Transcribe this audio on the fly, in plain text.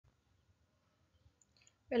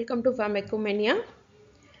Welcome to Pharmacomania.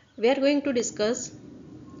 We are going to discuss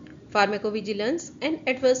pharmacovigilance and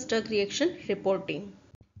adverse drug reaction reporting.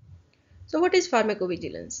 So what is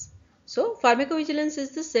pharmacovigilance? So pharmacovigilance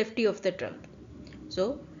is the safety of the drug.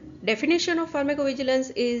 So definition of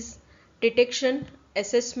pharmacovigilance is detection,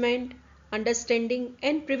 assessment, understanding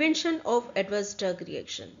and prevention of adverse drug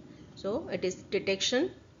reaction. So it is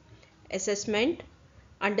detection, assessment,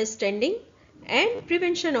 understanding and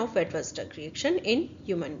prevention of adverse drug reaction in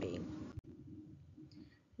human being.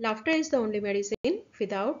 Laughter is the only medicine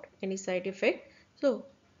without any side effect. So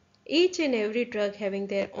each and every drug having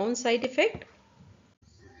their own side effect.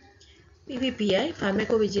 PVPI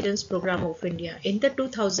Pharmacovigilance Program of India. In the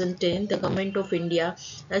 2010, the Government of India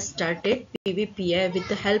has started PVPI with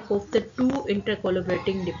the help of the two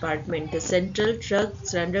intercollaborating departments, the Central Drug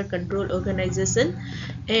Standard Control Organization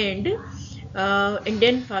and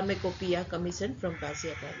Indian Pharmacopoeia Commission from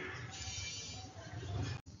Ghaziabad.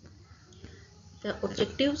 The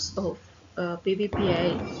objectives of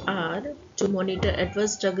PVPI are to monitor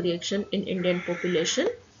adverse drug reaction in Indian population,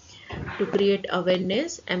 to create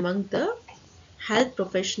awareness among the health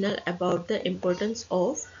professional about the importance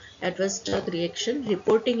of adverse drug reaction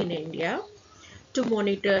reporting in India, to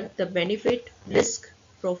monitor the benefit risk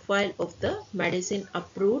profile of the medicine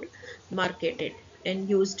approved, marketed and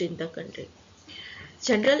used in the country.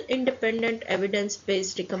 General independent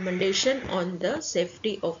evidence-based recommendation on the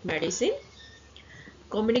safety of medicine.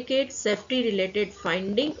 Communicate safety related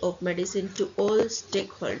finding of medicine to all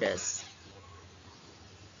stakeholders.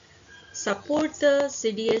 Support the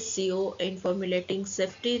CDSCO in formulating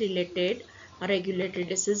safety related regulatory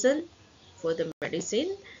decision for the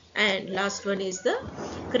medicine. And last one is the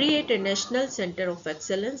create a national center of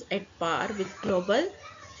excellence at par with global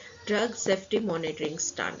drug safety monitoring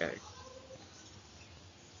standard.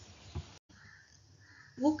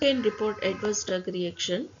 Who can report adverse drug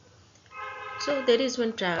reaction? So there is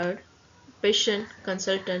one triad: patient,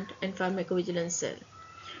 consultant and pharmacovigilance cell.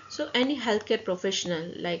 So any healthcare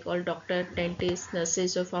professional like all doctor, dentists,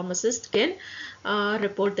 nurses or pharmacists can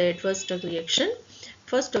report the adverse drug reaction.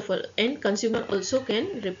 First of all, and consumer also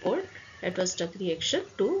can report adverse drug reaction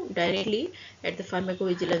to directly at the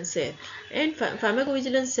pharmacovigilance cell. And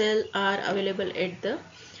pharmacovigilance cell are available at the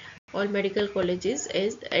all medical colleges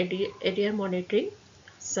as the ADR monitoring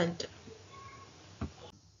center.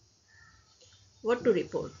 What to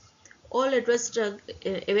report? All adverse drug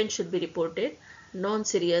events should be reported.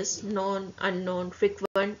 Non-serious, non-unknown,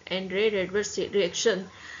 frequent and rare adverse reaction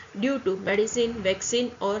due to medicine,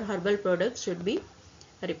 vaccine or herbal products should be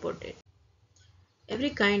reported.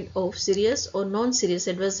 Every kind of serious or non-serious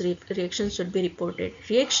adverse reaction should be reported.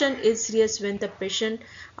 Reaction is serious when the patient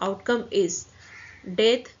outcome is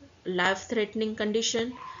death, life-threatening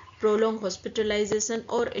condition, prolonged hospitalization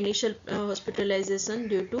or initial hospitalization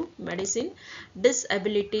due to medicine,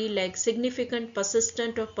 disability like significant,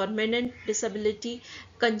 persistent or permanent disability,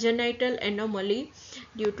 congenital anomaly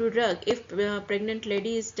due to drug. If pregnant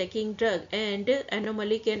lady is taking drug and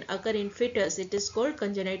anomaly can occur in fetus, it is called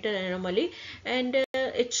congenital anomaly and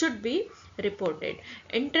it should be reported.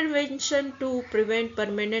 Intervention to prevent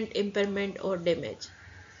permanent impairment or damage.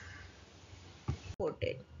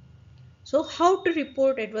 Reported. So how to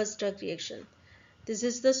report adverse drug reaction? This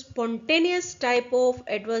is the spontaneous type of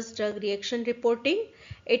adverse drug reaction reporting.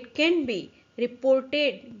 It can be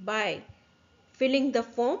reported by filling the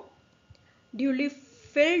form. Duly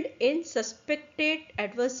filled in suspected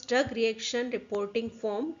adverse drug reaction reporting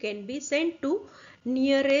form can be sent to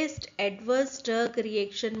nearest adverse drug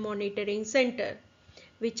reaction monitoring center,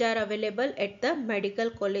 which are available at the medical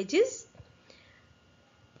colleges,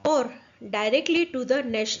 or directly to the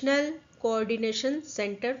National Coordination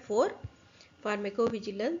Center for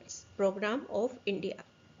Pharmacovigilance Program of India.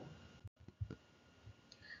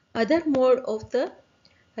 Other mode of the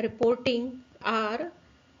reporting are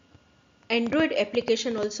Android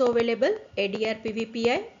application also available, ADR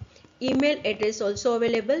PVPI. Email address also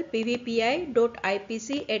available,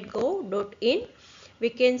 pvpi.ipc@gov.in. We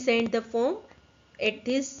can send the form at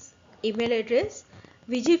this email address.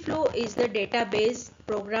 Vigiflow is the database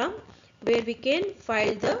program where we can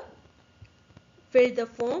fill the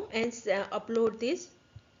form and upload this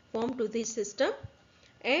form to this system.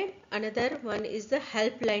 And another one is the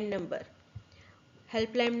helpline number.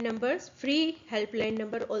 Helpline numbers, free helpline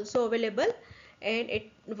number also available, and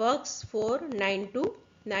it works for 9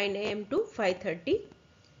 a.m. to 5:30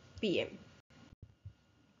 p.m.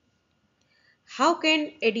 How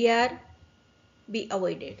can ADR be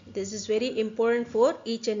avoided? This is very important for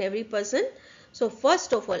each and every person. So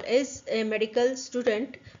first of all, as a medical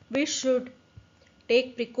student, we should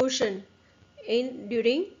take precaution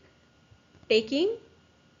during taking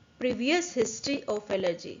previous history of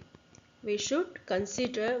allergy. We should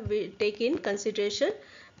take in consideration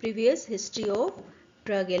previous history of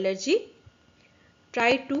drug allergy.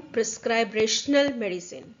 Try to prescribe rational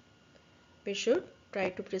medicine. We should try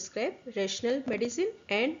to prescribe rational medicine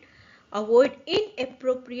and avoid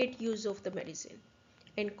inappropriate use of the medicine.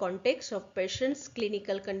 In context of patient's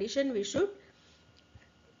clinical condition, we should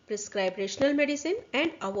prescribe rational medicine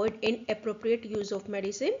and avoid inappropriate use of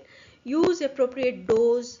medicine. Use appropriate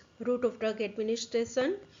dose, route of drug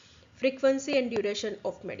administration, frequency and duration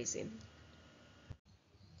of medicine.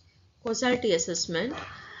 Causality assessment.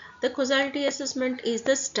 The causality assessment is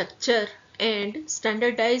the structure and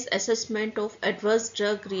standardized assessment of adverse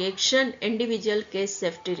drug reaction individual case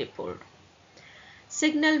safety report.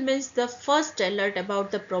 Signal means the first alert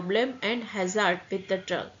about the problem and hazard with the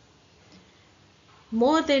drug.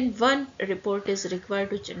 More than one report is required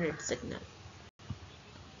to generate signal.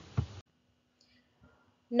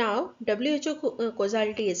 Now, WHO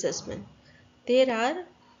causality assessment. There are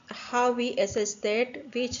how we assess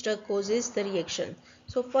that which drug causes the reaction.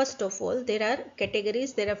 So first of all, there are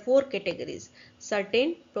categories. There are 4 categories: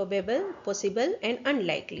 certain, probable, possible and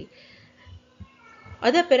unlikely.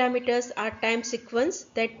 Other parameters are time sequence,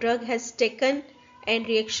 that drug has taken and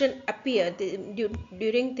reaction appear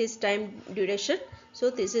during this time duration. So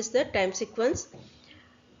this is the time sequence.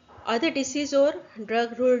 Other disease or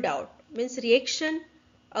drug ruled out means reaction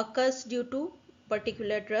occurs due to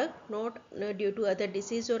particular drug, not due to other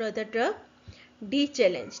disease or other drug.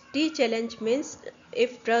 D-challenge. D-challenge means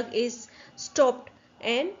if drug is stopped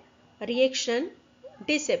and reaction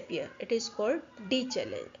disappear, it is called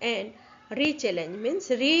D-challenge. And re-challenge means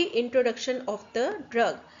reintroduction of the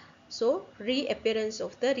drug, so reappearance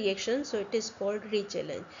of the reaction, so it is called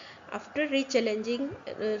re-challenge. After re-challenging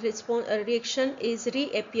reaction is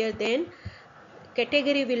reappear, then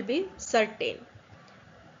category will be certain.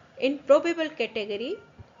 In probable category,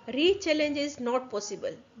 re-challenge is not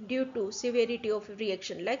possible due to severity of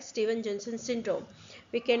reaction, like Steven-Johnson syndrome.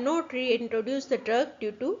 We cannot reintroduce the drug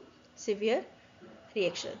due to severe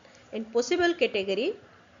reaction. In possible category,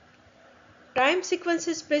 time sequence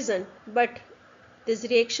is present, but this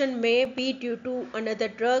reaction may be due to another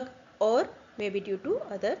drug or may be due to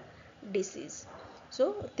other disease.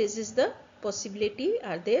 So this is the possibility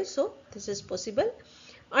are there. So this is possible.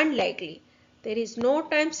 Unlikely. There is no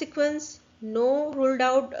time sequence, no ruled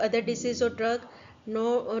out other disease or drug,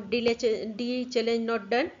 no D-challenge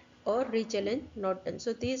not done or re-challenge not done.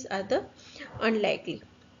 So these are the unlikely.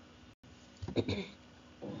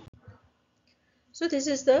 So this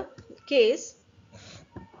is the case.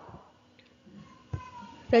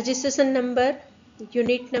 Registration number,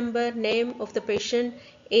 unit number, name of the patient,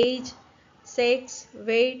 age, sex,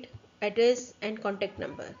 weight, address and contact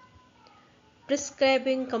number.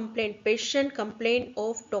 Prescribing complaint. Patient complaint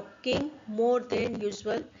of talking more than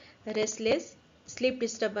usual, restless, sleep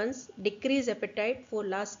disturbance, decreased appetite for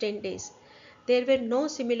last 10 days. There were no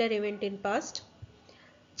similar event in past.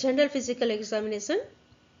 General physical examination.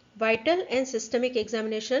 Vital and systemic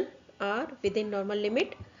examination are within normal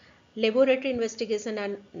limit. Laboratory investigation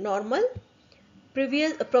are normal.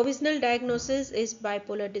 Provisional diagnosis is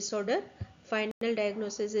bipolar disorder. Final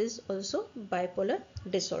diagnosis is also bipolar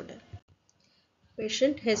disorder.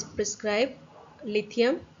 Patient has prescribed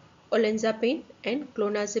lithium, olanzapine and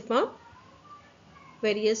clonazepam.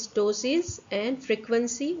 Various doses and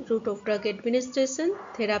frequency, route of drug administration,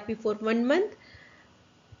 therapy for 1 month,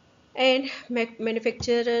 and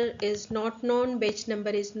manufacturer is not known, batch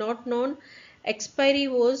number is not known. Expiry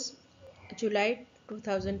was July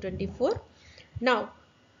 2024. Now,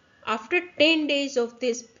 after 10 days of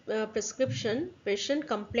this prescription, patient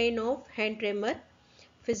complained of hand tremor.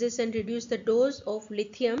 Physician reduced the dose of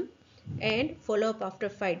lithium and follow up after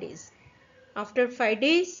 5 days. After 5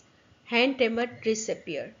 days, hand tremor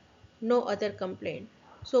disappeared. No other complaint.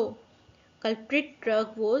 So, culprit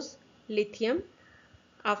drug was lithium.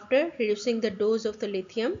 After reducing the dose of the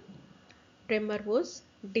lithium, tremor was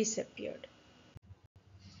disappeared.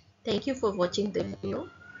 Thank you for watching the video.